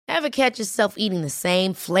Ever catch yourself eating the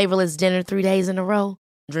same flavorless dinner 3 days in a row?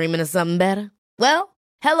 Dreaming of something better? Well,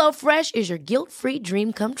 HelloFresh is your guilt-free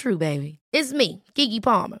dream come true, baby. It's me, Keke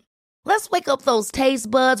Palmer. Let's wake up those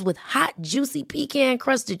taste buds with hot, juicy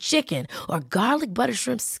pecan-crusted chicken or garlic butter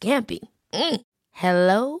shrimp scampi.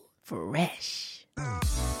 Hello Fresh.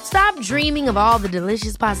 Stop dreaming of all the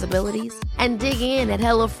delicious possibilities and dig in at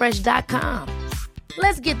HelloFresh.com.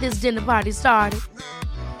 Let's get this dinner party started.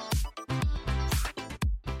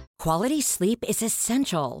 Quality sleep is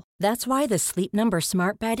essential. That's why the Sleep Number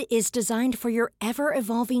Smart Bed is designed for your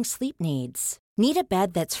ever-evolving sleep needs. Need a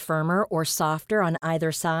bed that's firmer or softer on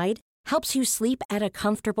either side? Helps you sleep at a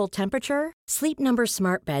comfortable temperature? Sleep Number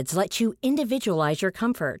Smart Beds let you individualize your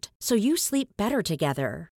comfort, so you sleep better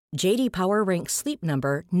together. J.D. Power ranks Sleep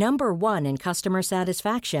Number number 1 in customer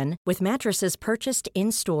satisfaction with mattresses purchased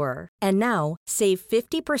in-store. And now, save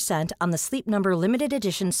 50% on the Sleep Number Limited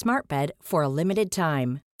Edition Smart Bed for a limited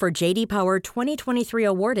time. For J.D. Power 2023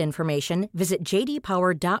 award information, visit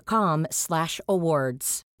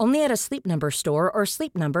jdpower.com/awards. Only at a Sleep Number store or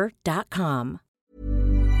sleepnumber.com.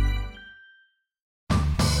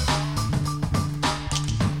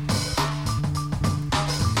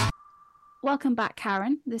 Welcome back,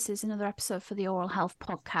 Karen. This is another episode for the Oral Health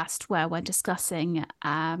Podcast where we're discussing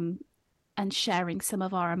and sharing some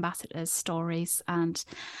of our ambassadors' stories. And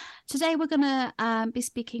today we're going to be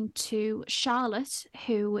speaking to Charlotte,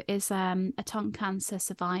 who is a tongue cancer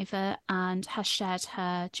survivor and has shared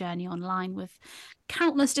her journey online with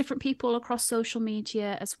countless different people across social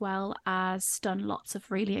media, as well as done lots of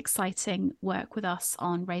really exciting work with us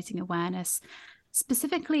on raising awareness,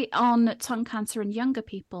 specifically on tongue cancer in younger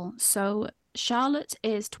people. So Charlotte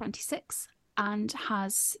is 26 and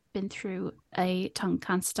has been through a tongue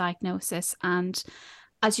cancer diagnosis. And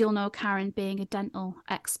as you'll know, Karen, being a dental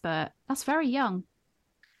expert, that's very young.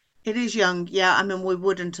 It is young, yeah. I mean, we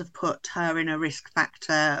wouldn't have put her in a risk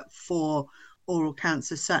factor for oral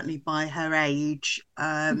cancer, certainly by her age,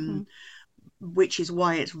 which is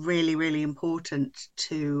why it's really, really important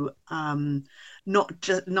to not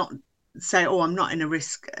say, oh, I'm not in a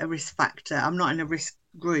risk factor, I'm not in a risk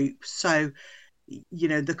group, so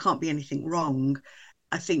there can't be anything wrong.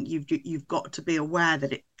 I think you've got to be aware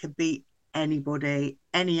that it could be anybody,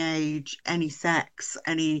 any age, any sex,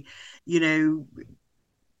 anybody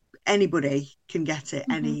can get it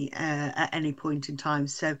at any point in time.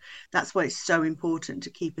 So that's why it's so important to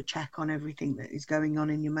keep a check on everything that is going on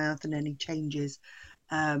in your mouth, and any changes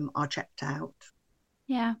are checked out.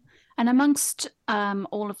 Yeah. And amongst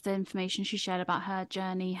all of the information she shared about her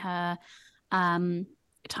journey, her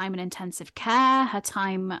time in intensive care, her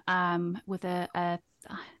time with the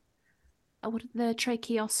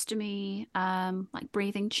tracheostomy, like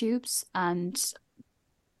breathing tubes, and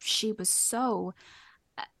she was so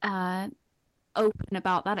open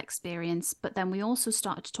about that experience. But then we also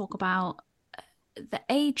started to talk about the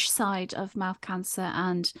age side of mouth cancer,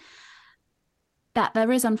 and that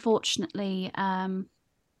there is, unfortunately, I'm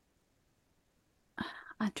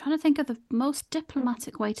trying to think of the most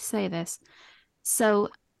diplomatic way to say this. So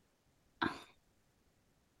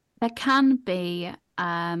there can be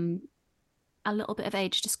a little bit of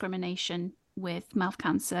age discrimination with mouth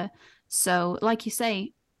cancer. So like you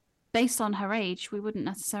say, based on her age, we wouldn't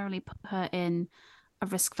necessarily put her in a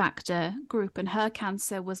risk factor group. And her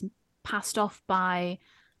cancer was passed off by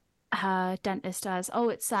her dentist as, oh,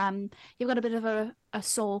 it's you've got a bit of a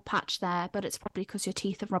sore patch there, but it's probably because your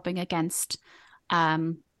teeth are rubbing against.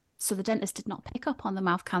 So the dentist did not pick up on the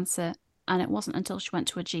mouth cancer, and it wasn't until she went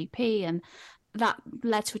to a GP, and that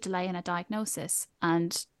led to a delay in her diagnosis.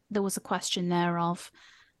 And there was a question there of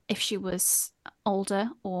if she was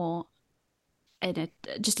older or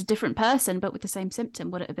just a different person but with the same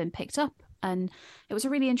symptom, would it have been picked up? And it was a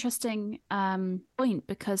really interesting point,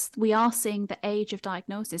 because we are seeing the age of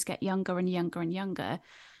diagnosis get younger and younger and younger.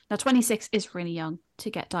 Now, 26 is really young to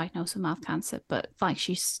get diagnosed with mouth cancer, but like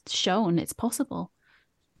she's shown, it's possible.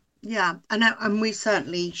 Yeah, and we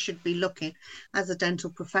certainly should be looking, as a dental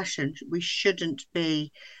profession, we shouldn't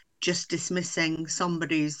be just dismissing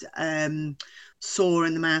somebody's sore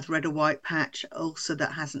in the mouth, red or white patch, ulcer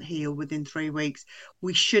that hasn't healed within 3 weeks.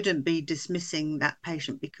 We shouldn't be dismissing that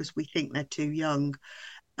patient because we think they're too young.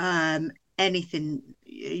 Anything,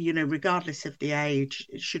 regardless of the age,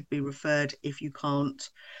 it should be referred if you can't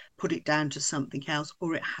put it down to something else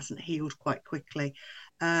or it hasn't healed quite quickly.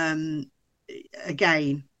 Again,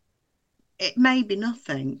 it may be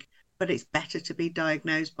nothing, but it's better to be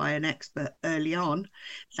diagnosed by an expert early on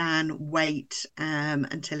than wait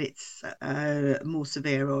until it's more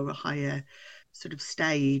severe or a higher sort of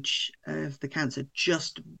stage of the cancer,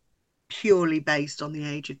 just purely based on the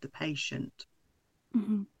age of the patient.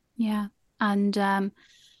 Mm-hmm. Yeah. And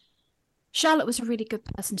Charlotte was a really good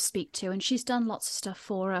person to speak to, and she's done lots of stuff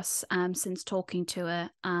for us since talking to her.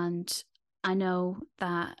 And I know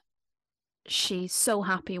that she's so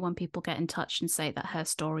happy when people get in touch and say that her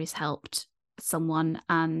story's helped someone,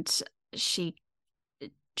 and she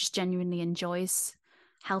just genuinely enjoys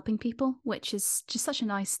helping people, which is just such a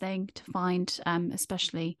nice thing to find,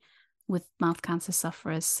 especially with mouth cancer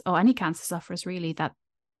sufferers, or any cancer sufferers really, that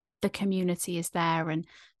the community is there and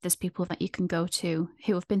there's people that you can go to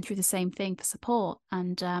who have been through the same thing for support.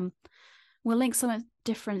 And we'll link some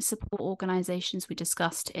different support organizations we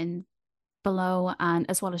discussed in below, and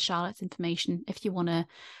as well as Charlotte's information if you want to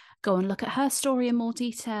go and look at her story in more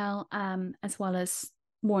detail, as well as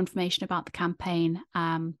more information about the campaign,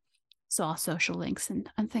 so our social links and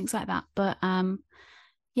things like that. But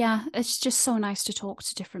yeah, it's just so nice to talk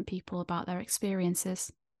to different people about their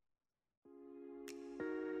experiences.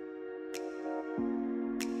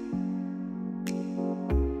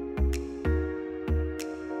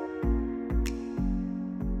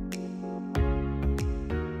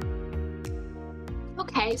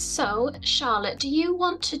 Okay, so Charlotte, do you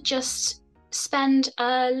want to just spend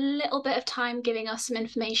a little bit of time giving us some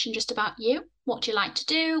information just about you? What do you like to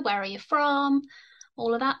do? Where are you from?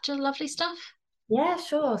 All of that lovely stuff. Yeah,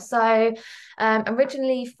 sure. So,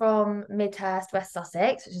 originally from Midhurst, West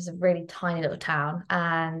Sussex, which is a really tiny little town,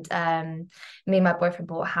 and me and my boyfriend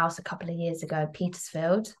bought a house a couple of years ago in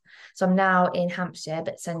Petersfield. So I'm now in Hampshire,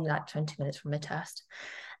 but it's only like 20 minutes from Midhurst.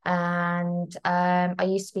 And I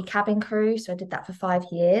used to be cabin crew, so I did that for 5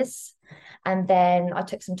 years, and then I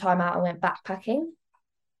took some time out and went backpacking.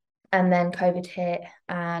 And then COVID hit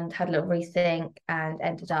and had a little rethink and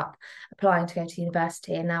ended up applying to go to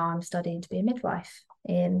university. And now I'm studying to be a midwife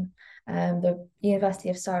in the University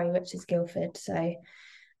of Surrey, which is Guildford. So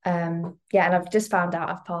yeah, and I've just found out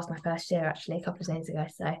I've passed my first year actually a couple of days ago.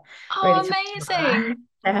 So Oh, really amazing.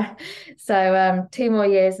 yeah. So 2 more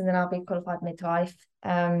years and then I'll be qualified midwife.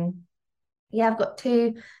 Yeah, I've got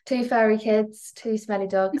two furry kids, two smelly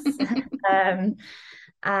dogs.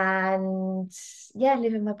 And yeah,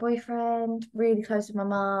 live with my boyfriend, really close with my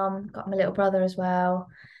mum, got my little brother as well.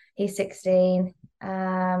 He's 16.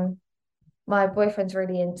 My boyfriend's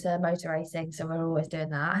really into motor racing, so we're always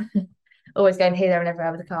doing that. Always going here, there, and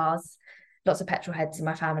everywhere with the cars. Lots of petrol heads in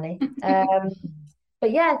my family.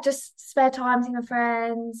 But yeah, just spare time seeing my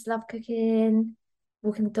friends, love cooking,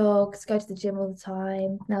 walking the dogs, go to the gym all the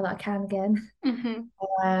time now that I can again.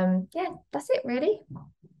 Yeah, that's it really.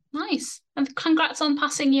 Nice. And congrats on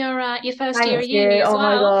passing your first year Thank of you. uni as Oh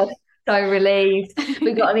my well. God. So relieved.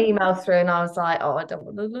 We got an email through and I was like, oh, I don't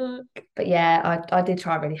want to look. But yeah, I did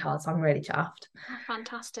try really hard, so I'm really chuffed. Oh,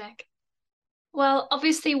 fantastic. Well,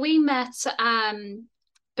 obviously we met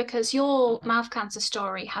because your mouth cancer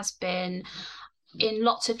story has been in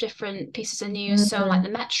lots of different pieces of news. So like the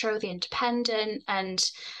Metro, the Independent, and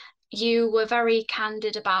you were very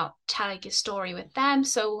candid about telling your story with them.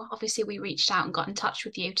 So obviously we reached out and got in touch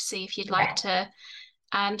with you to see if you'd like to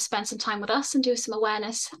spend some time with us and do some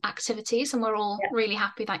awareness activities. And we're all really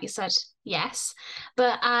happy that you said yes.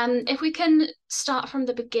 But if we can start from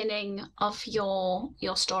the beginning of your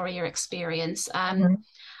story, your experience,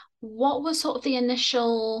 what were sort of the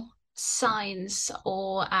initial signs,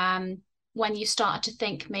 or when you started to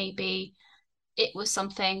think maybe it was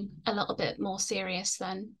something a little bit more serious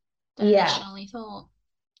than initially thought?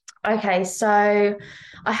 Okay, so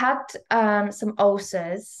I had some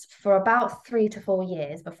ulcers for about 3 to 4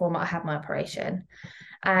 years before I had my operation.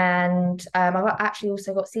 And I've actually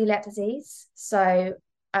also got celiac disease. So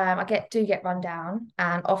I do get run down,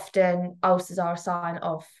 and often ulcers are a sign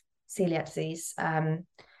of celiac disease.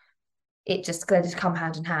 They just come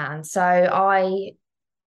hand in hand.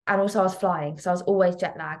 And also I was flying, so I was always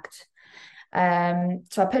jet lagged.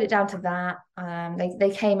 So I put it down to that.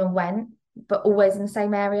 They came and went, but always in the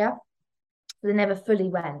same area. They never fully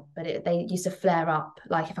went, but they used to flare up.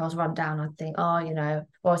 Like if I was run down, I'd think, oh, or I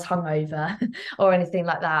was hungover or anything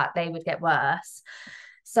like that. They would get worse.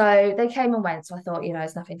 So they came and went. So I thought,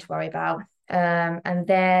 it's nothing to worry about. And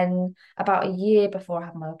then about a year before I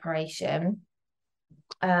had my operation,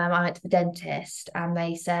 I went to the dentist and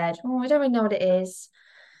they said, oh, I don't really know what it is.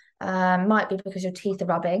 Might be because your teeth are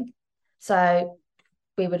rubbing. So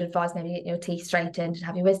we would advise maybe getting your teeth straightened and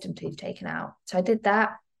have your wisdom tooth taken out. So I did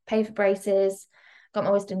that, paid for braces, got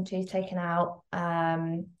my wisdom tooth taken out,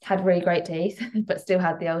 had really great teeth, but still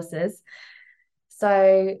had the ulcers.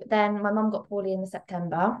 So then my mum got poorly in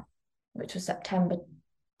September, which was September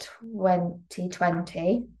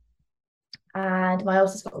 2020. And my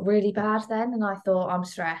ulcers got really bad then. And I thought, I'm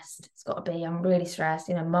stressed. It's got to be, I'm really stressed.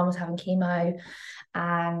 Mum was having chemo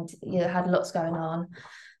and had lots going on.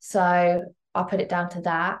 So I put it down to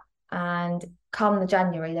that. And come the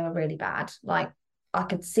January, they were really bad. Like I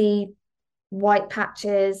could see white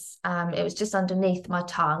patches. It was just underneath my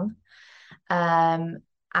tongue. Um,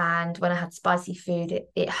 and when I had spicy food,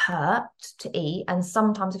 it hurt to eat. And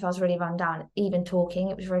sometimes if I was really run down, even talking,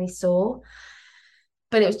 it was really sore.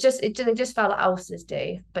 But it was just they just felt like ulcers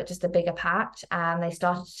do, but just a bigger patch. And they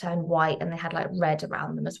started to turn white and they had like red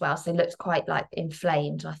around them as well. So they looked quite like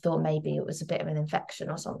inflamed. I thought maybe it was a bit of an infection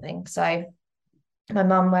or something. So my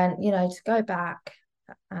mum went, to go back,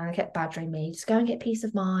 and I kept badgering me, just go and get peace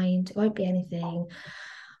of mind. It won't be anything.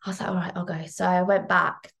 I was like, all right, I'll go. So I went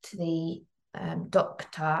back to the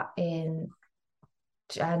doctor in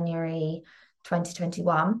January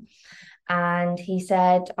 2021, and he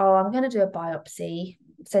said, oh, I'm going to do a biopsy,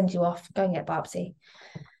 send you off, go and get a biopsy,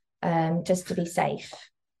 just to be safe.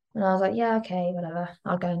 And I was like, yeah, okay, whatever.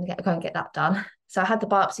 I'll go and get that done. So I had the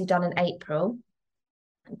biopsy done in April.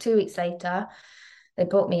 And 2 weeks later, they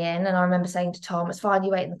brought me in, and I remember saying to Tom, it's fine,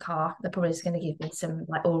 you wait in the car. They're probably just going to give me some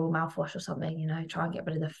like oral mouthwash or something, try and get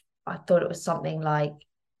rid of I thought it was something like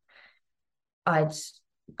I'd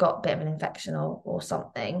got a bit of an infection or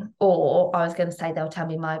something. Or I was going to say they'll tell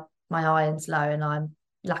me my iron's low and I'm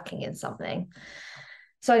lacking in something.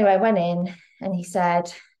 So anyway, I went in and he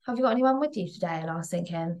said, have you got anyone with you today? And I was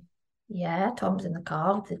thinking, yeah, Tom's in the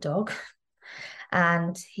car with the dog.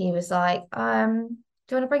 And he was like, do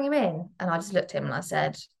you want to bring him in? And I just looked at him and I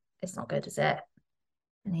said, it's not good, is it?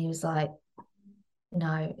 And he was like,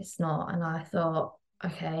 no, it's not. And I thought,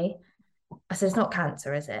 okay. I said, it's not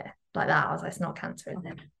cancer, is it? Like that. I was like, it's not cancer, is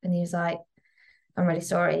it? And he was like, I'm really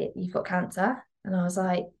sorry, you've got cancer. And I was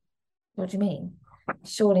like, what do you mean?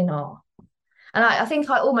 Surely not. And I think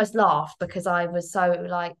I almost laughed because I was so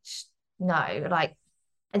like, no, like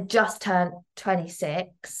I just turned 26.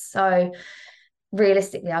 So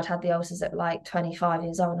realistically, I'd had the ulcers at like 25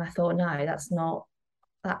 years old. And I thought, no, that's not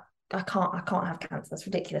that. I can't have cancer. That's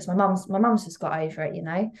ridiculous. My mum's just got over it,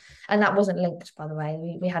 and that wasn't linked, by the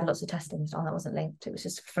way. We had lots of testing done. That wasn't linked. It was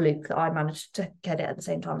just a fluke that I managed to get it at the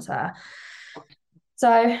same time as her.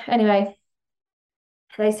 So anyway,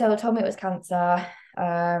 they told me it was cancer.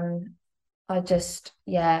 I just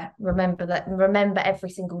remember every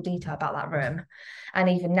single detail about that room. And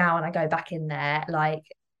even now when I go back in there, like,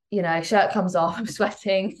 shirt comes off, I'm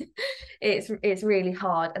sweating. It's really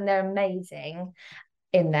hard, and they're amazing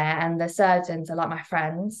in there, and the surgeons are like my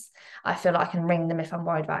friends. I feel like I can ring them if I'm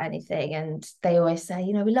worried about anything, and they always say,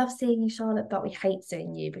 we love seeing you, Charlotte, but we hate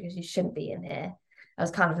seeing you because you shouldn't be in here. That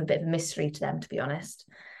was kind of a bit of a mystery to them, to be honest,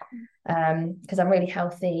 because I'm really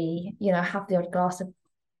healthy, have the odd glass of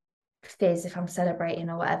fizz if I'm celebrating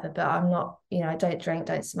or whatever, but I'm not, I don't drink,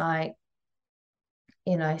 don't smoke,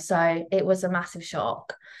 so it was a massive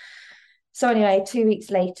shock. So anyway, 2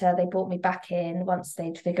 weeks later, they brought me back in once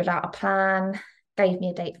they'd figured out a plan, gave me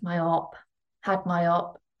a date for my op, had my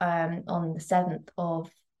op on the 7th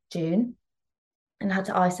of June, and had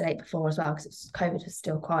to isolate before as well because COVID was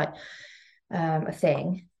still quite a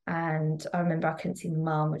thing. And I remember I couldn't see my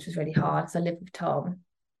mum, which was really hard because I lived with Tom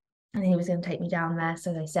and he was going to take me down there.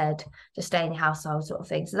 So they said, just stay in your household sort of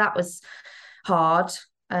thing. So that was hard.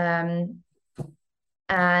 And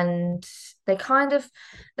they kind of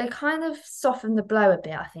softened the blow a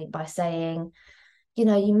bit, I think, by saying,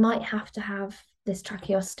 you might have to have this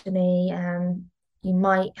tracheostomy, and you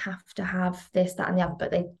might have to have this, that, and the other.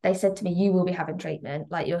 But they said to me, you will be having treatment.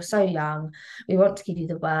 Like, you're so young. We want to give you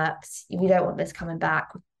the works. We don't want this coming back.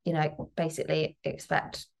 Basically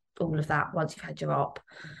expect all of that once you've had your op.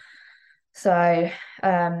 So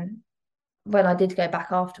when I did go back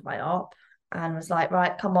after my op and was like,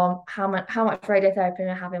 right, come on, how much radiotherapy am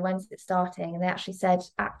I having? When's it starting? And they actually said,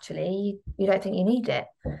 actually, you don't think you need it.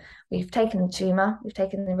 We've taken the tumour, we've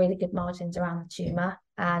taken the really good margins around the tumour,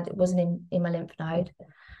 and it wasn't in my lymph node.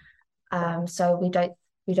 So we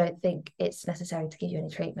don't think it's necessary to give you any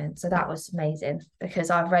treatment. So that was amazing, because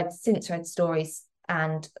I've since read stories,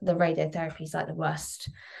 and the radiotherapy is like the worst.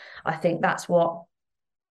 I think that's what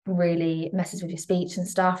really messes with your speech and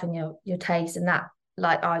stuff, and your taste, and that,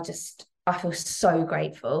 like, I feel so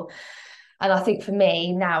grateful. And I think for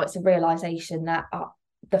me now, it's a realization that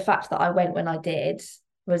the fact that I went when I did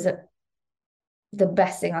was the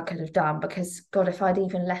best thing I could have done, because God, if I'd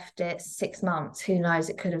even left it 6 months, who knows,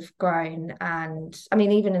 it could have grown. And I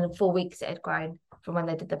mean, even in 4 weeks it had grown from when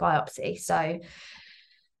they did the biopsy. So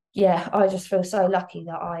yeah, I just feel so lucky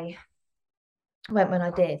that I went when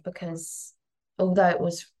I did, because although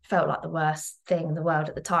it felt like the worst thing in the world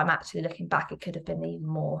at the time, actually looking back, it could have been even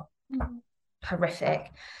more horrific.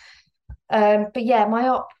 But yeah, my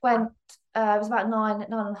op went, it was about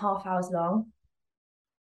 9.5 hours long.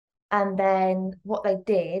 And then what they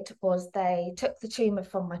did was they took the tumor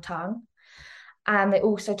from my tongue, and they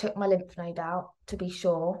also took my lymph node out to be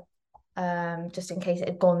sure, just in case it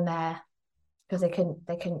had gone there, because they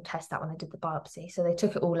couldn't test that when they did the biopsy. So they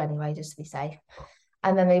took it all anyway, just to be safe.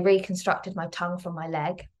 And then they reconstructed my tongue from my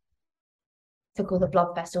leg, took all the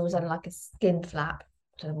blood vessels and like a skin flap.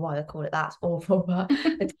 I don't know why they call it that, it's awful, but they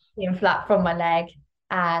took a skin flap from my leg,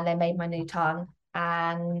 and they made my new tongue.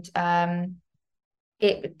 And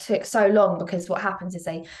it took so long because what happens is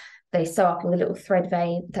they sew up all the little thread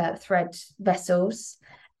vessels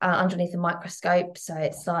underneath the microscope. So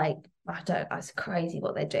it's like, I don't know, it's crazy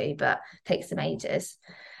what they do, but it takes them ages.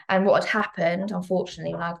 And what had happened,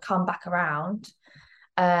 unfortunately, when I'd come back around,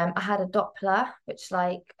 I had a Doppler, which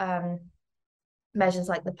measures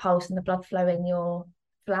like the pulse and the blood flow in your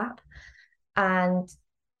flap. And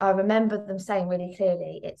I remember them saying really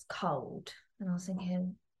clearly, it's cold. And I was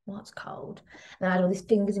thinking, what's cold? And I had all these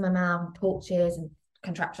fingers in my mouth, torches and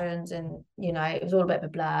contractions, and it was all a bit of a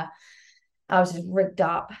blur. I was just rigged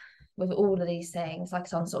up with all of these things, like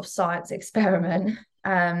some sort of science experiment.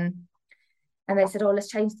 And they said, oh, let's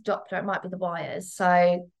change the Doppler, it might be the wires.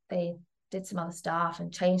 So they did some other stuff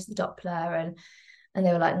and changed the Doppler, and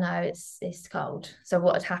they were like, no, it's cold. So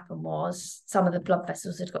what had happened was some of the blood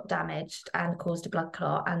vessels had got damaged and caused a blood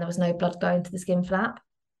clot, and there was no blood going to the skin flap.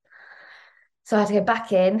 So I had to go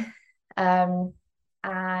back in. And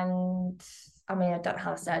I mean, I don't know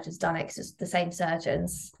how the surgeons done it because it's the same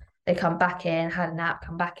surgeons. They come back in, had a nap,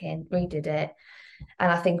 come back in, redid it.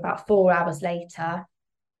 And I think about 4 hours later,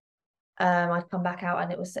 I'd come back out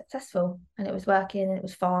and it was successful and it was working and it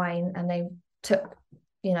was fine. And they took,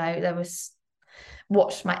 there was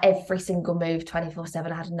watched my every single move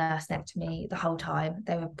 24/7. I had a nurse next to me the whole time.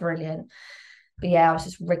 They were brilliant. But yeah, I was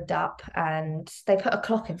just rigged up, and they put a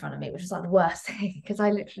clock in front of me, which was like the worst thing because I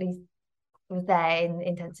literally was there in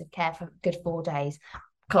intensive care for a good 4 days,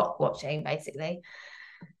 clock watching basically.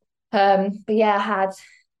 But yeah, I had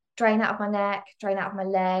drain out of my neck, drain out of my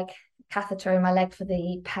leg, catheter in my leg for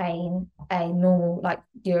the pain, a normal like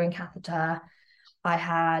urine catheter. I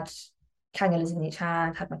had cannulas in each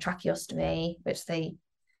hand, had my tracheostomy, which they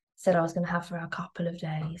said I was going to have for a couple of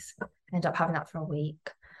days. I ended up having that for a week.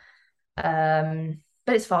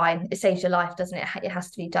 But it's fine. It saves your life, doesn't it? It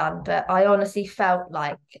has to be done. But I honestly felt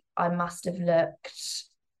like I must have looked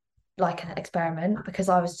like an experiment because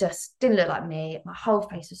I was just didn't look like me. My whole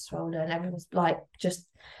face was swollen. Everything was like just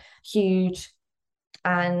huge.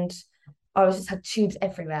 And I was just had tubes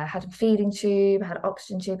everywhere. I had a feeding tube, I had an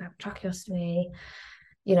oxygen tube, I had a tracheostomy,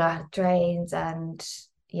 I had drains, and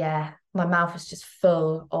yeah, my mouth was just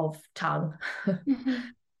full of tongue.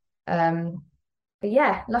 But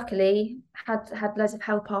yeah, luckily had loads of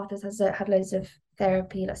help afterwards. Had loads of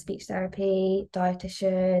therapy, like speech therapy,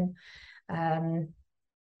 dietitian,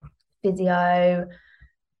 physio,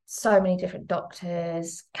 so many different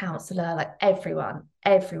doctors, counselor, like everyone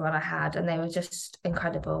I had, and they were just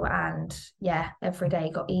incredible. And yeah, every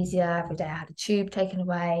day got easier. Every day I had a tube taken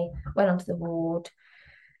away, went onto the ward,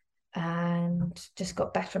 and just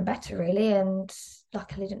got better and better really. And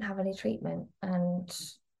luckily didn't have any treatment. And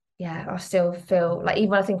yeah, I still feel like,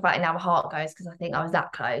 even when I think about it now, my heart goes because I think I was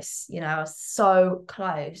that close. I was so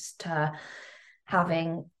close to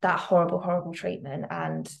having that horrible treatment,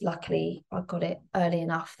 and luckily I got it early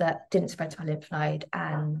enough that didn't spread to my lymph node,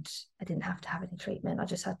 and I didn't have to have any treatment. I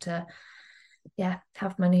just had to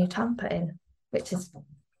have my new tongue put in, which is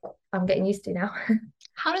I'm getting used to now.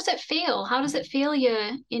 How does it feel? How does it feel,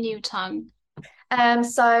 your new tongue?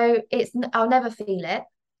 So I'll never feel it.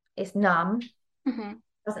 It's numb. Mm-hmm.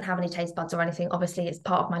 Doesn't have any taste buds or anything. Obviously, it's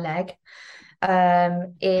part of my leg.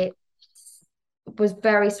 It was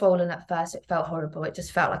very swollen at first. It felt horrible. It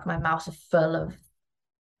just felt like my mouth was full.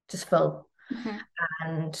 Mm-hmm.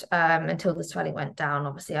 And until the swelling went down,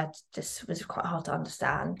 obviously, I just was quite hard to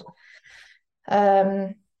understand.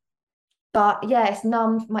 But yeah, it's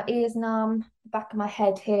numb. My ear's numb. The back of my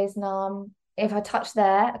head here is numb. If I touch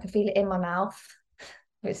there, I can feel it in my mouth,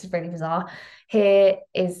 which is really bizarre. Here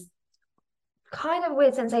is kind of a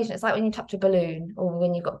weird sensation. It's like when you touch a balloon or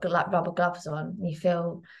when you've got like rubber gloves on, you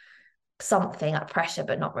feel something like pressure,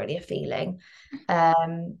 but not really a feeling. I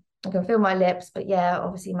can feel my lips, but yeah,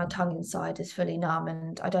 obviously my tongue inside is fully numb,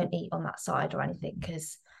 and I don't eat on that side or anything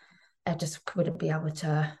because I just wouldn't be able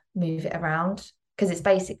to move it around because it's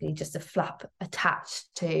basically just a flap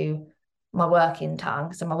attached to my working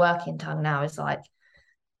tongue. So my working tongue now is like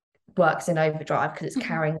works in overdrive because it's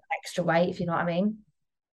carrying extra weight, if you know what I mean.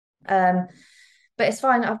 But it's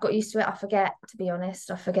fine. I've got used to it. I forget, to be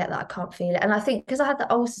honest. I forget that I can't feel it. And I think because I had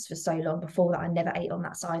the ulcers for so long before that, I never ate on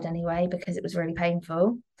that side anyway because it was really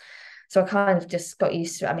painful. So I kind of just got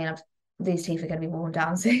used to it. I mean, these teeth are going to be worn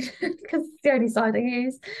down soon because it's the only side I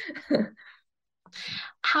use.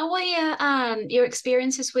 How are your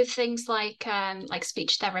experiences with things like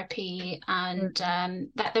speech therapy and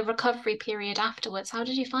that the recovery period afterwards? How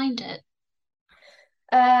did you find it?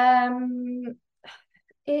 Um,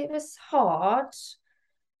 it was hard.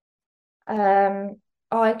 Um,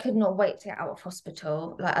 I could not wait to get out of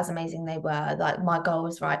hospital, like as amazing they were. Like my goal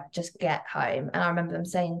was right, just get home. And I remember them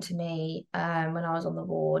saying to me, when I was on the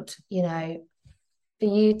ward, you know, for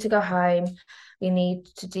you to go home, we need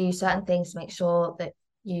to do certain things to make sure that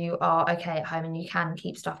you are okay at home and you can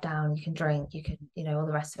keep stuff down, you can drink, you can, you know, all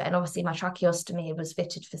the rest of it. And obviously my tracheostomy was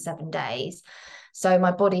fitted for 7 days. So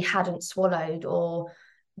my body hadn't swallowed or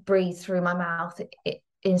breathed through my mouth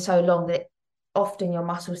in so long that often your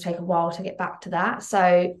muscles take a while to get back to that.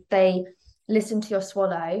 So they listen to your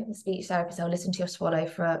swallow, the speech therapist, they'll listen to your swallow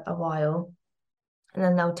for a while and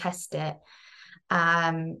then they'll test it.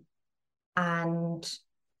 And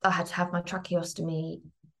I had to have my tracheostomy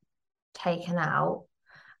taken out.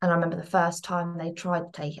 And I remember the first time they tried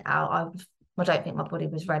to take it out, I don't think my body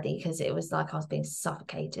was ready because it was like I was being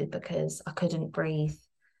suffocated because I couldn't breathe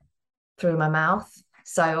through my mouth.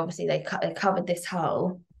 So obviously they covered this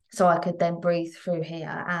hole so I could then breathe through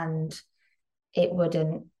here, and I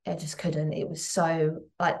just couldn't. It was so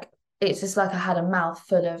like, it's just like I had a mouth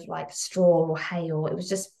full of like straw or hail. It was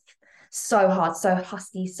just so hard, so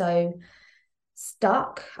husky, so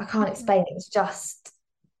stuck. I can't explain it. It was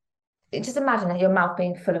just imagine your mouth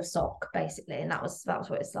being full of sock basically, and that was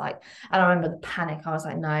what it's like. And I remember the panic. I was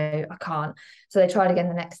like, no, I can't. So they tried again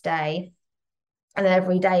the next day, and then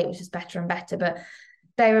every day it was just better and better. But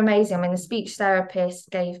they were amazing. I mean, the speech therapist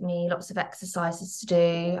gave me lots of exercises to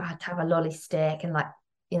do. I had to have a lolly stick and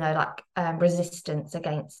resistance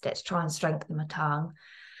against it to try and strengthen my tongue.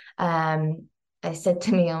 They said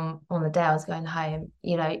to me on the day I was going home,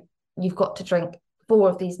 you know, you've got to drink 4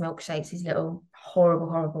 of these milkshakes, these little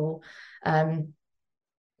horrible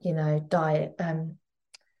diet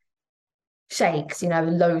shakes, you know,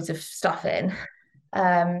 with loads of stuff in.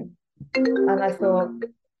 And I thought,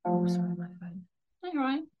 oh, sorry, my phone. All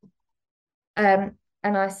right. And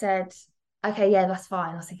I said, okay, yeah, that's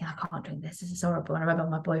fine. I was thinking, I can't drink this. This is horrible. And I remember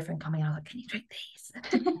my boyfriend coming. I was like, can you drink these?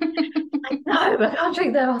 Like, no, I can't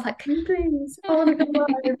drink them. I was like, can you please? I want to go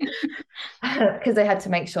home. Because they had to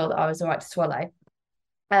make sure that I was all right to swallow.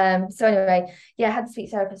 So anyway, yeah, I had the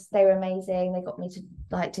speech therapists. They were amazing. They got me to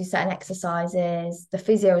like do certain exercises. The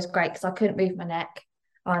physio was great because I couldn't move my neck,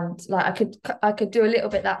 and like I could do a little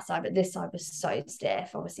bit that side, but this side was so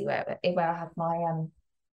stiff. Obviously, where I had my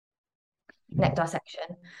neck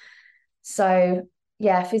dissection. So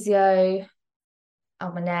yeah, physio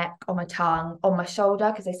on my neck, on my tongue, on my shoulder,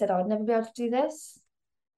 because they said I would never be able to do this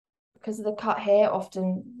because of the cut here.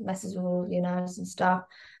 Often messes with all your nerves and stuff.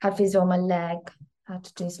 Had physio on my leg. Had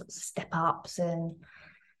to do sorts of step ups and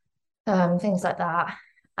things like that.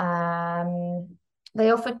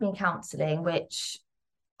 They offered me counselling, which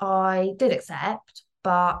I did accept,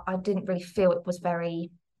 but I didn't really feel it was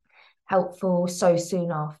very helpful so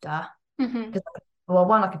soon after. Because, well,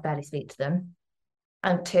 one, I could barely speak to them,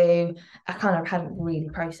 and 2, I kind of hadn't really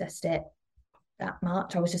processed it that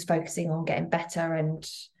much. I was just focusing on getting better and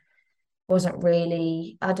wasn't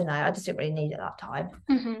really, I don't know, I just didn't really need it that time.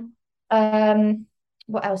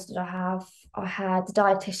 What else did I have? I had the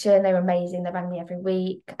dietitian. They were amazing. They rang me every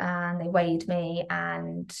week and they weighed me,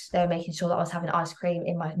 and they were making sure that I was having ice cream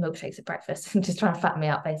in my milkshakes at breakfast and just trying to fatten me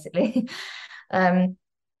up basically. And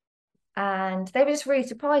they were just really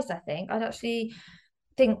surprised. I think I'd actually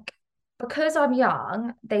think because I'm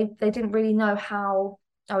young, they didn't really know how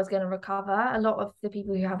I was going to recover. A lot of the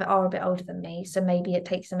people who have it are a bit older than me, so maybe it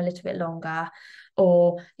takes them a little bit longer,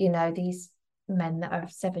 or you know, these men that are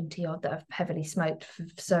 70 odd that have heavily smoked for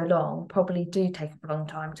so long probably do take a long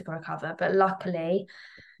time to recover. But luckily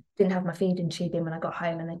didn't have my feeding tube in when I got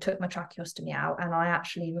home, and they took my tracheostomy out, and I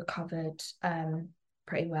actually recovered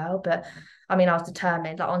pretty well. But I mean, I was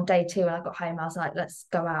determined. Like on day 2 when I got home, I was like, let's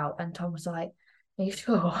go out, and Tom was like, are you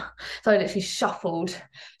sure? So I literally shuffled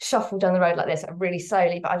down the road like this, really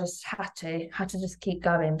slowly, but I just had to just keep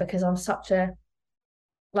going because I'm such a,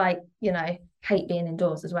 like, you know, hate being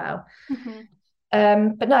indoors as well.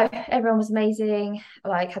 But no, everyone was amazing.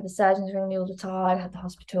 Like, had the surgeons ring me all the time, had the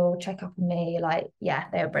hospital check up on me. Like, yeah,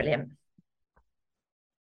 they were brilliant.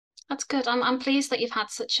 That's good. I'm pleased that you've had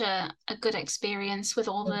such a good experience with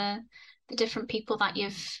all the different people that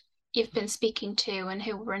you've been speaking to and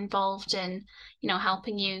who were involved in, you know,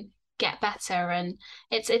 helping you get better. And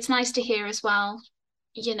it's nice to hear as well,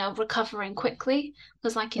 you know, recovering quickly,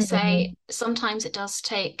 because like you say, sometimes it does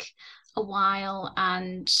take a while,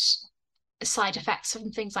 and side effects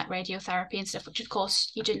from things like radiotherapy and stuff, which of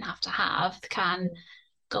course you didn't have to have, can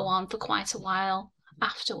go on for quite a while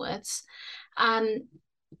afterwards.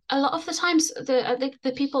 A lot of the times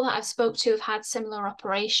the people that I've spoke to have had similar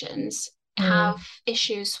operations have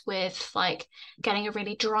issues with like getting a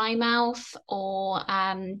really dry mouth, or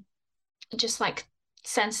just like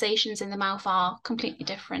sensations in the mouth are completely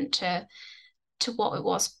different to what it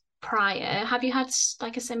was prior. Have you had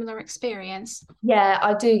like a similar experience? Yeah,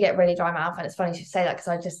 I do get really dry mouth, and it's funny you should say that because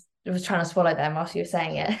I just was trying to swallow them whilst you were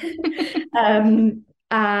saying it.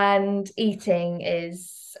 And eating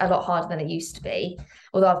is a lot harder than it used to be.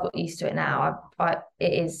 Although I've got used to it now,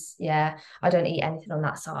 it is, yeah, I don't eat anything on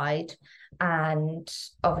that side. And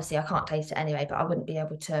obviously I can't taste it anyway, but I wouldn't be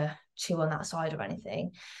able to chew on that side or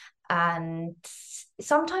anything. And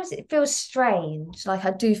sometimes it feels strange. Like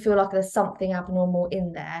I do feel like there's something abnormal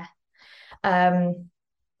in there. And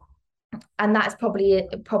that's probably it.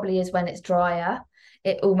 It probably is when it's drier.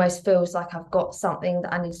 It almost feels like I've got something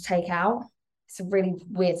that I need to take out. It's a really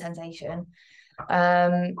weird sensation.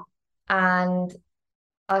 And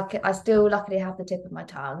I still luckily have the tip of my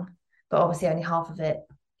tongue, but obviously only half of it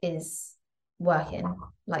is working.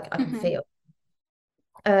 Like I can feel.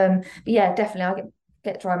 But yeah, definitely I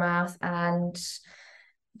get dry mouth, and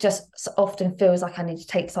just often feels like I need to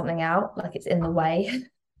take something out, like it's in the way.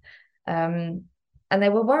 And they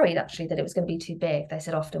were worried actually that it was going to be too big. They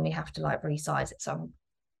said often we have to like resize it, so I'm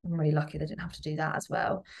really lucky they didn't have to do that as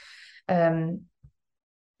well.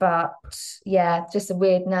 But yeah, just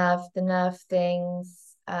the nerve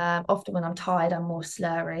things. Often when I'm tired, I'm more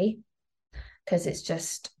slurry because it's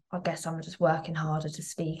just, I guess I'm just working harder to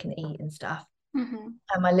speak and eat and stuff. And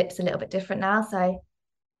my lips are a little bit different now, so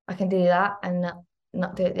I can do that and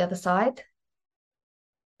not do it the other side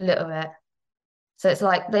a little bit. So it's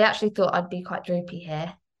like they actually thought I'd be quite droopy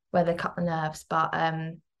here where they cut the nerves, but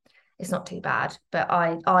it's not too bad. But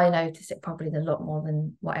I notice it probably a lot more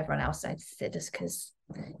than what everyone else notices it, just because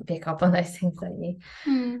you pick up on those things, don't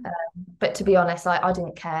you? But to be honest, I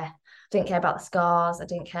didn't care. I didn't care about the scars. I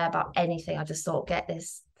didn't care about anything. I just thought, get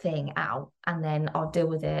this thing out and then I'll deal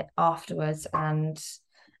with it afterwards. And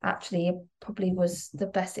actually, it probably was the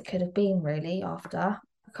best it could have been, really, after.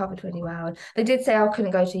 Recovered really well. They did say I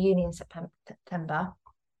couldn't go to uni in September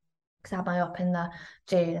because I had my op in the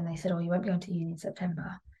June, and they said, "Oh, you won't be going to uni in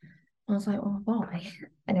September." I was like, "Well, why?"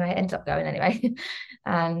 Anyway, I ended up going anyway,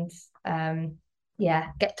 and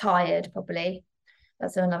yeah, get tired probably.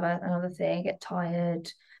 That's another thing. Get tired,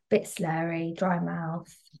 bit slurry, dry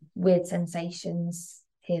mouth, weird sensations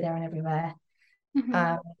here, there, and everywhere.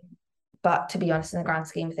 But to be honest, in the grand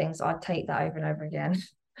scheme of things, I'd take that over and over again.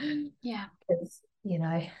 Yeah. Because, you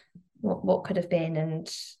know, what could have been, and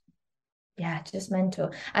yeah, just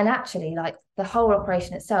mental. And actually, like the whole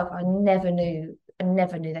operation itself, I never knew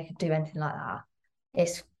they could do anything like that.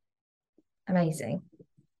 It's amazing.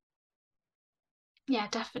 Yeah,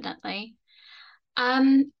 definitely.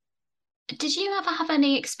 Did you ever have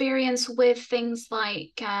any experience with things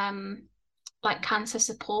like cancer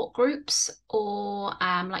support groups, or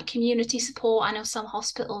like community support? I know some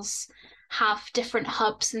hospitals have different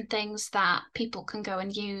hubs and things that people can go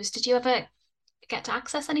and use. Did you ever get to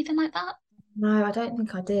access anything like that? No, I don't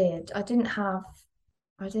think I did. I didn't have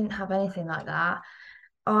anything like that.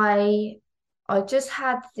 I just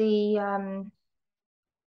had the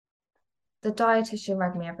dietitian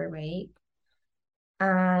rang me every week,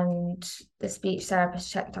 and the speech therapist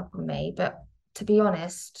checked up on me. But to be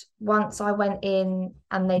honest, once I went in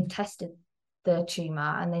and they tested the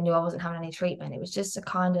tumor and they knew I wasn't having any treatment, it was just a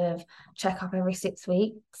kind of check up every 6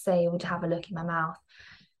 weeks. They would have a look in my mouth,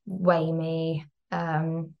 weigh me.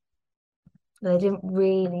 They didn't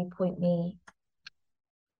really point me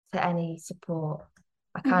to any support.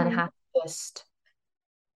 I kind of had to just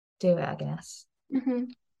do it, I guess.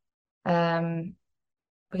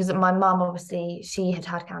 Because my mum, obviously, she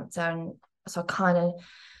had cancer, and so I kind of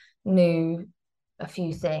knew a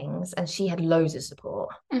few things, and she had loads of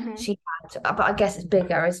support. She had, but I guess it's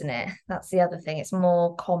bigger, isn't it? That's the other thing. It's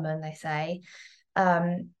more common, they say.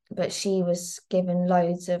 But she was given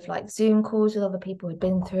loads of like Zoom calls with other people who'd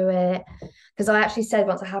been through it. Because I actually said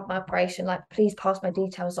once I had my operation, like, please pass my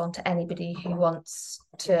details on to anybody who wants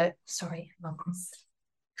to. Sorry, mum's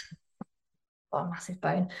got a massive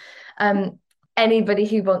bone. Anybody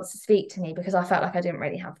who wants to speak to me, because I felt like I didn't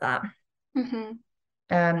really have that.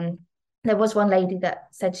 There was one lady that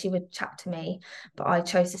said she would chat to me, but I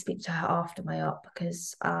chose to speak to her after my op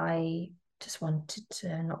because I just wanted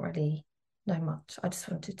to not really know much. I just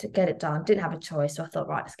wanted to get it done. Didn't have a choice, so I thought,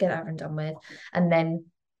 right, let's get it over and done with, and then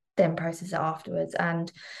process it afterwards.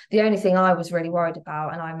 And the only thing I was really worried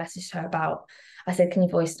about, and I messaged her about, I said, can you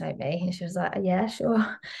voice note me? And she was like, yeah,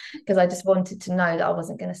 sure. Because I just wanted to know that I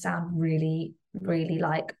wasn't going to sound really, really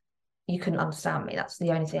like you couldn't understand me. That's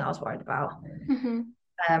the only thing I was worried about.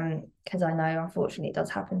 Mm-hmm. Because I know, unfortunately, it does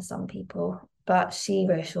happen to some people. But she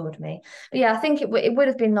reassured me. But yeah, I think it would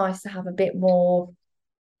have been nice to have a bit more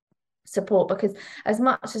support, because as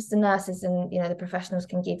much as the nurses and the professionals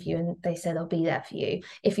can give you, and they say they'll be there for you,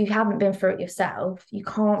 if you haven't been through it yourself, you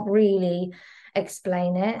can't really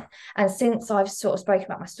explain it. And since I've sort of spoken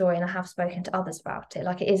about my story and I have spoken to others about it,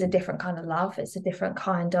 like, it is a different kind of love. It's a different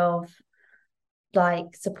kind of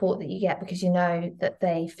like support that you get, because you know that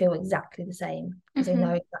they feel exactly the same, because they know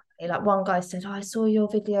exactly. Like, one guy said, oh, I saw your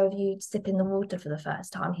video of you sipping the water for the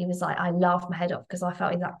first time. He was like, I laughed my head off because I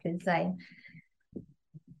felt exactly the same.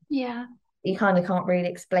 Yeah. You kind of can't really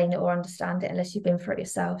explain it or understand it unless you've been through it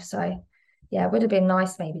yourself. So yeah, it would have been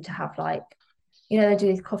nice maybe to have, like, they do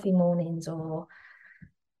these coffee mornings or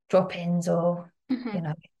drop-ins, or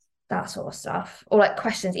that sort of stuff, or like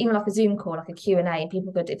questions, even like a Zoom call, like a Q&A, and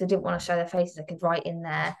people could, if they didn't want to show their faces, they could write in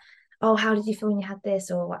there, oh, how did you feel when you had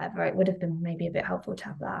this, or whatever. It would have been maybe a bit helpful to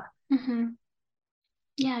have that.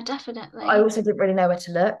 Yeah, definitely. I also didn't really know where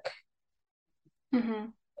to look.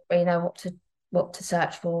 Really know what to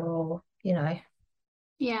search for, or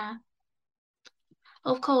Yeah,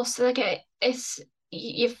 of course. Like, it's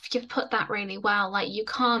you've put that really well. Like, you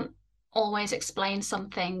can't always explain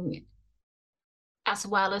something as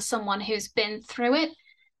well as someone who's been through it.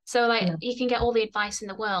 So, like, you can get all the advice in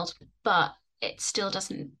the world, but it still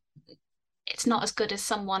doesn't, it's not as good as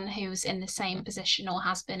someone who's in the same position or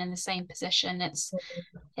has been in the same position.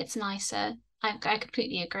 It's nicer. I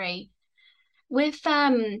completely agree. With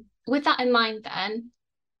that in mind, then,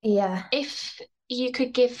 yeah, if you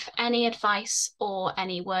could give any advice or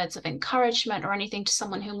any words of encouragement or anything to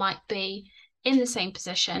someone who might be in the same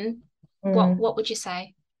position, what would you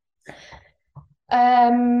say?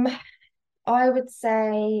 I would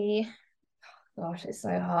say, gosh, it's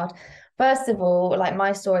so hard. First of all, like,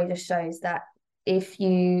 my story just shows that the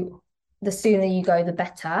sooner you go, the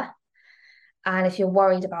better. And if you're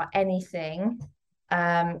worried about anything,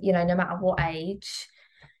 no matter what age,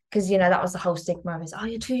 because that was the whole stigma of, oh,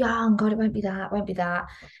 you're too young, God, it won't be that, won't be that.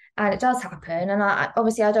 And it does happen. And I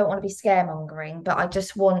obviously, I don't want to be scaremongering, but I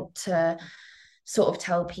just want to sort of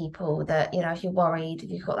tell people that, if you're worried, if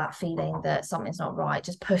you've got that feeling that something's not right,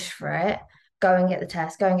 just push for it. Go and get the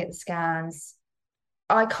test, go and get the scans.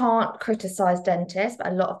 I can't criticize dentists,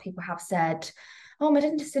 but a lot of people have said, oh, my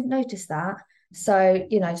dentist didn't notice that. So,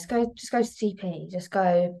 just go to GP, just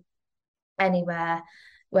go anywhere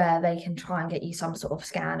where they can try and get you some sort of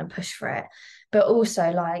scan and push for it. But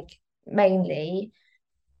also, like, mainly,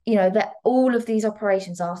 that all of these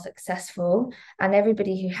operations are successful, and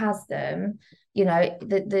everybody who has them,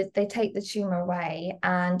 they take the tumor away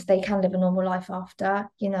and they can live a normal life after.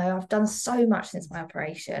 I've done so much since my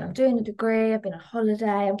operation. I'm doing a degree, I've been on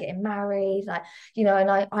holiday, I'm getting married, like, and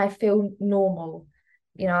I feel normal.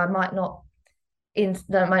 I might not,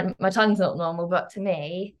 my tongue's not normal, but to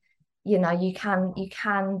me, you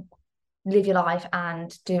can live your life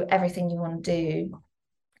and do everything you want to do.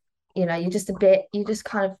 You just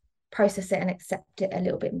kind of process it and accept it a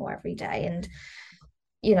little bit more every day. And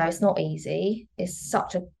it's not easy. It's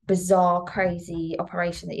such a bizarre, crazy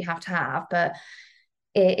operation that you have to have, but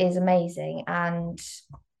it is amazing. And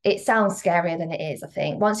it sounds scarier than it is. I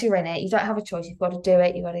think once you're in it, you don't have a choice. You've got to do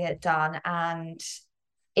it. You've got to get it done. And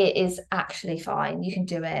it is actually fine. You can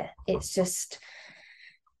do it. It's just,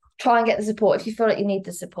 try and get the support. If you feel like you need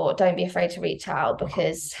the support, don't be afraid to reach out,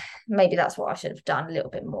 because maybe that's what I should have done a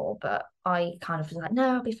little bit more. But I kind of was like,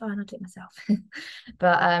 no, I'll be fine. I'll do it myself.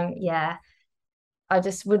 But yeah, I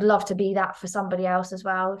just would love to be that for somebody else as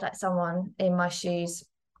well, like someone in my shoes.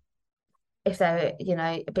 If they're,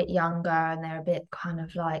 a bit younger and they're a bit kind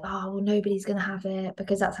of like, oh, well, nobody's going to have it,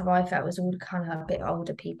 because that's how I felt, was all kind of a bit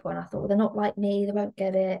older people. And I thought, well, they're not like me, they won't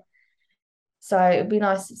get it. So it'd be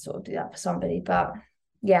nice to sort of do that for somebody. But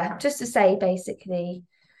yeah, just to say, basically,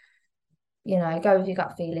 go with your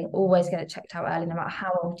gut feeling, always get it checked out early, no matter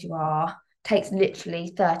how old you are. Takes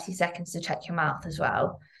literally 30 seconds to check your mouth as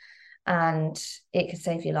well. And it could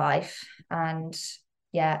save your life. And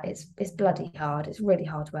yeah, it's bloody hard. It's really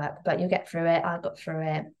hard work, but you'll get through it. I got through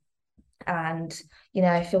it. And,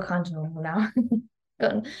 I feel kind of normal now.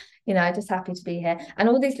 But, just happy to be here. And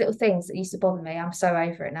all these little things that used to bother me, I'm so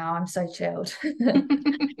over it now. I'm so chilled.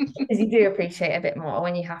 Because you do appreciate it a bit more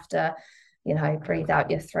when you have to, breathe out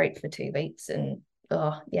your throat for 2 weeks. And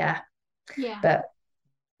yeah. But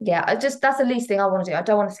yeah, that's the least thing I want to do. I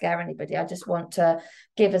don't want to scare anybody. I just want to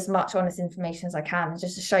give as much honest information as I can,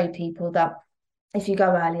 just to show people that if you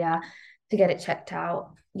go earlier, to get it checked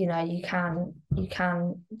out, you know, you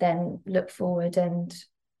can then look forward, and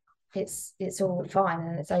it's all fine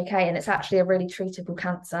and it's okay. And it's actually a really treatable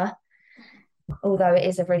cancer, although it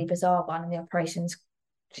is a really bizarre one and the operation's,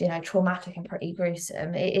 you know, traumatic and pretty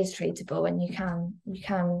gruesome. It is treatable, and you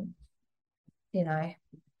can, you know,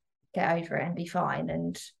 get over it and be fine.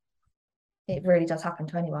 And it really does happen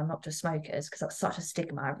to anyone, not just smokers, because that's such a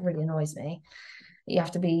stigma. It really annoys me. You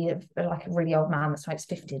have to be like a really old man that smokes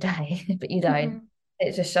 50 a day, but you don't.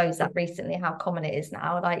 It just shows that recently how common it is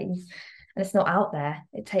now. Like, and it's not out there.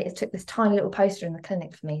 It took this tiny little poster in the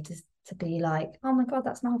clinic for me to be like, oh my God,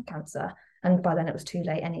 that's mouth cancer. And by then it was too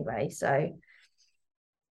late anyway. So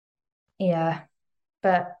yeah,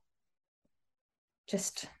 but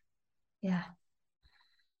just, yeah,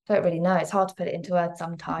 don't really know. It's hard to put it into words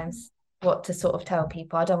sometimes, what to sort of tell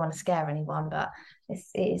people. I don't want to scare anyone, but it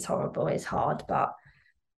is horrible. It's hard, but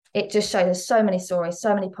it just shows there's so many stories,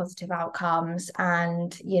 so many positive outcomes,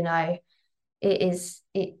 and you know,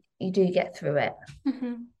 you do get through it.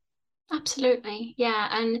 Absolutely, yeah.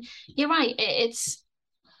 And you're right, it's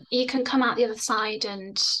you can come out the other side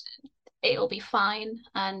and it'll be fine.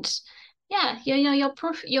 And yeah, you're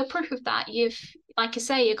proof of that. You've, like I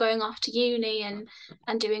say, you're going off to uni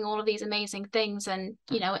and doing all of these amazing things, and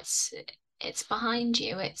you know, it's behind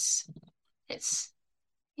you. It's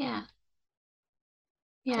yeah.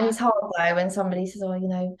 And it's hard though when somebody says, oh,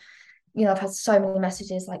 I've had so many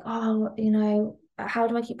messages like, oh, how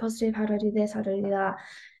do I keep positive? How do I do this? How do I do that?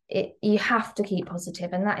 You have to keep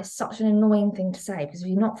positive, and that is such an annoying thing to say, because if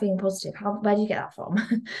you're not feeling positive, where do you get that from?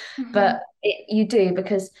 But you do,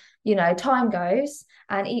 because time goes,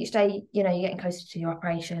 and each day you're getting closer to your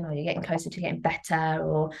operation, or you're getting closer to getting better,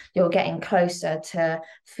 or you're getting closer to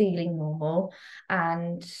feeling normal,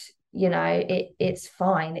 and it's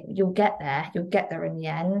fine. You'll get there in the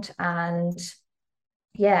end. And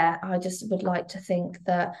yeah, I just would like to think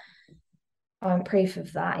that I'm proof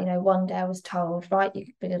of that. One day I was told, right,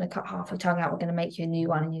 we're going to cut half your tongue out, we're going to make you a new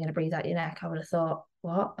one, and you're going to breathe out your neck. I would have thought,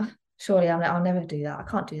 what? Surely I'll never do that. I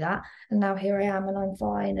can't do that. And now here I am, and I'm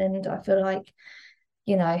fine. And I feel like,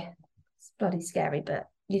 it's bloody scary, but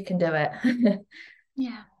you can do it.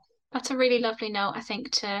 Yeah, that's a really lovely note, I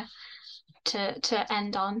think, to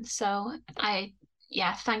end on. So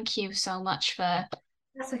thank you so much for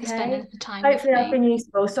That's okay. spending the time. Hopefully I've been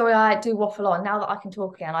useful. Sorry, I do waffle on. Now that I can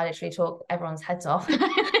talk again, I literally talk everyone's heads off. I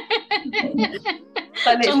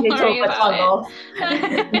literally talk my tongue off.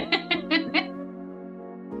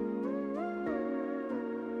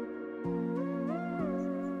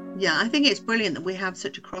 Yeah, I think it's brilliant that we have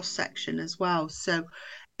such a cross section as well. So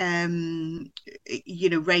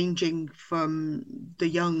ranging from the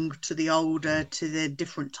young to the older to the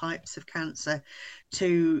different types of cancer,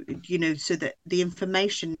 to so that the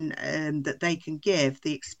information that they can give,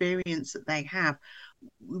 the experience that they have,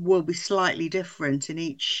 will be slightly different in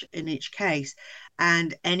each case.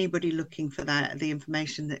 And anybody looking for the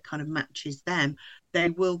information that kind of matches them, they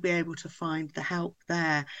will be able to find the help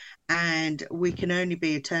there. And we can only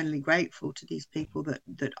be eternally grateful to these people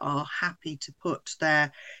that are happy to put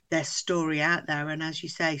their story out there, and, as you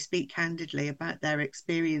say, speak candidly about their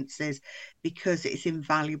experiences, because it's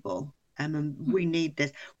invaluable. And we need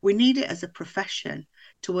this. We need it as a profession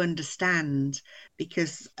to understand,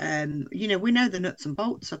 because we know the nuts and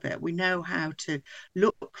bolts of it. We know how to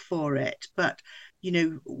look for it, but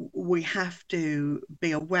we have to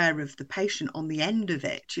be aware of the patient on the end of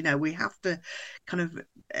it. We have to kind of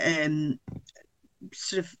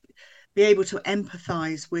sort of be able to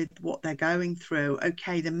empathize with what they're going through.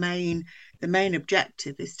 Okay, the main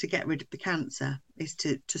objective is to get rid of the cancer, is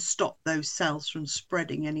to stop those cells from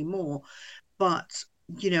spreading anymore. But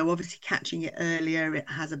obviously catching it earlier, it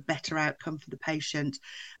has a better outcome for the patient.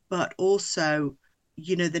 But also,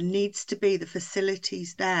 there needs to be the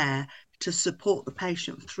facilities there to support the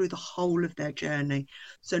patient through the whole of their journey.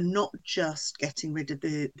 So not just getting rid of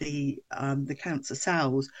the cancer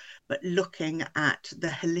cells, but looking at the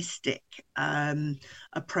holistic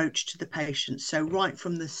approach to the patient. So right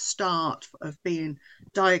from the start of being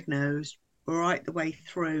diagnosed, right the way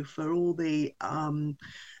through, for all the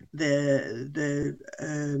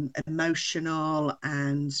emotional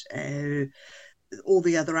and all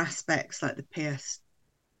the other aspects, like the PS,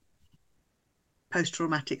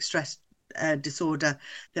 post-traumatic stress disorder,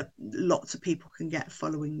 that lots of people can get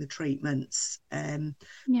following the treatments. There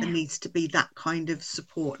needs to be that kind of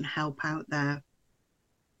support and help out there.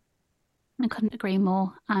 I couldn't agree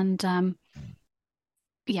more. And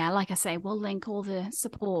Yeah, like I say, we'll link all the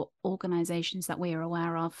support organisations that we are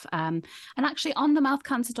aware of. And actually on the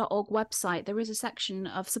mouthcancer.org website, there is a section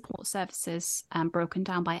of support services broken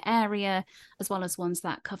down by area, as well as ones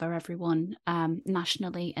that cover everyone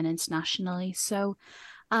nationally and internationally. So,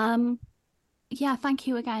 yeah, thank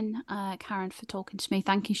you again, Karen, for talking to me.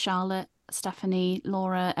 Thank you, Charlotte, Stephanie,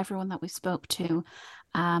 Laura, everyone that we spoke to.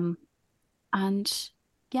 And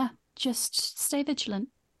yeah, just stay vigilant.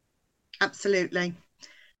 Absolutely.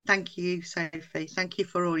 Thank you, Sophie. Thank you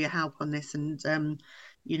for all your help on this. And,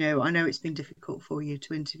 you know, I know it's been difficult for you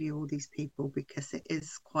to interview all these people because it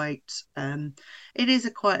is quite, it is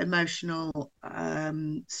a quite emotional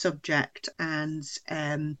subject, and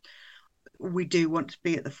we do want to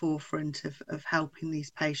be at the forefront of helping these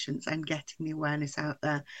patients and getting the awareness out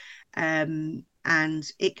there. And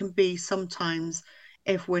it can be sometimes,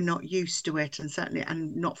 if we're not used to it, and certainly,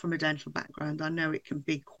 and not from a dental background, I know it can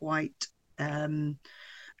be quite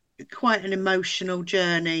quite an emotional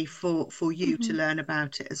journey for you to learn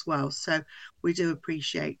about it as well. So we do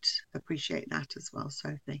appreciate that as well,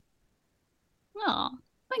 Sophie. Oh,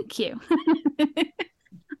 thank you.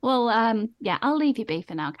 Well, yeah, I'll leave you be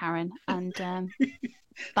for now, Karen, and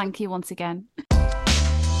thank you once again.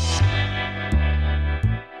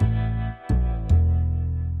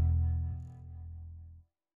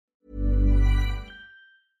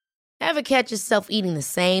 Ever catch yourself eating the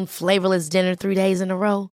same flavorless dinner 3 days in a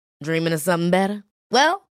row? Dreaming of something better?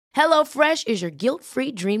 Well, HelloFresh is your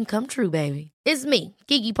guilt-free dream come true, baby. It's me,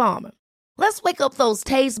 Keke Palmer. Let's wake up those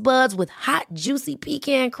taste buds with hot, juicy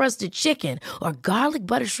pecan-crusted chicken or garlic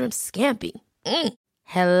butter shrimp scampi.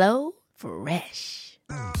 Hello Fresh.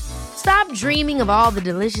 Stop dreaming of all the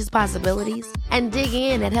delicious possibilities and dig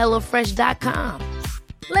in at HelloFresh.com.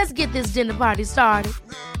 Let's get this dinner party started.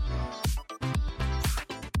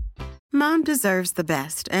 Mom deserves the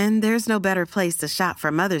best, and there's no better place to shop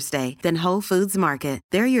for Mother's Day than Whole Foods Market.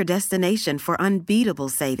 They're your destination for unbeatable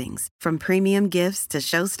savings, from premium gifts to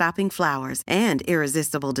show-stopping flowers and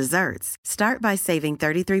irresistible desserts. Start by saving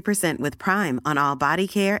 33% with Prime on all body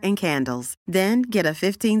care and candles. Then get a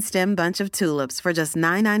 15-stem bunch of tulips for just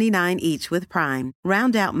 $9.99 each with Prime.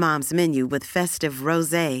 Round out Mom's menu with festive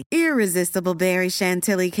rosé, irresistible berry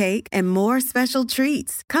chantilly cake, and more special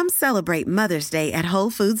treats. Come celebrate Mother's Day at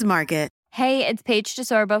Whole Foods Market. Hey, it's Paige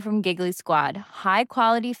DeSorbo from Giggly Squad. High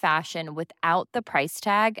quality fashion without the price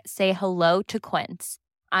tag. Say hello to Quince.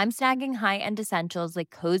 I'm snagging high-end essentials like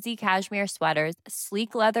cozy cashmere sweaters,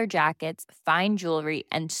 sleek leather jackets, fine jewelry,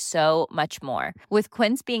 and so much more. With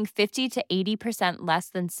Quince being 50 to 80% less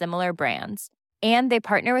than similar brands. And they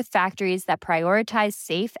partner with factories that prioritize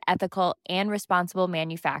safe, ethical, and responsible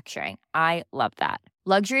manufacturing. I love that.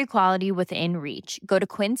 Luxury quality within reach. Go to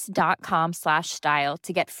quince.com/style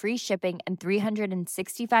to get free shipping and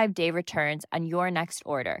 365-day returns on your next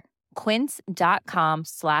order.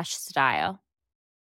 Quince.com/style.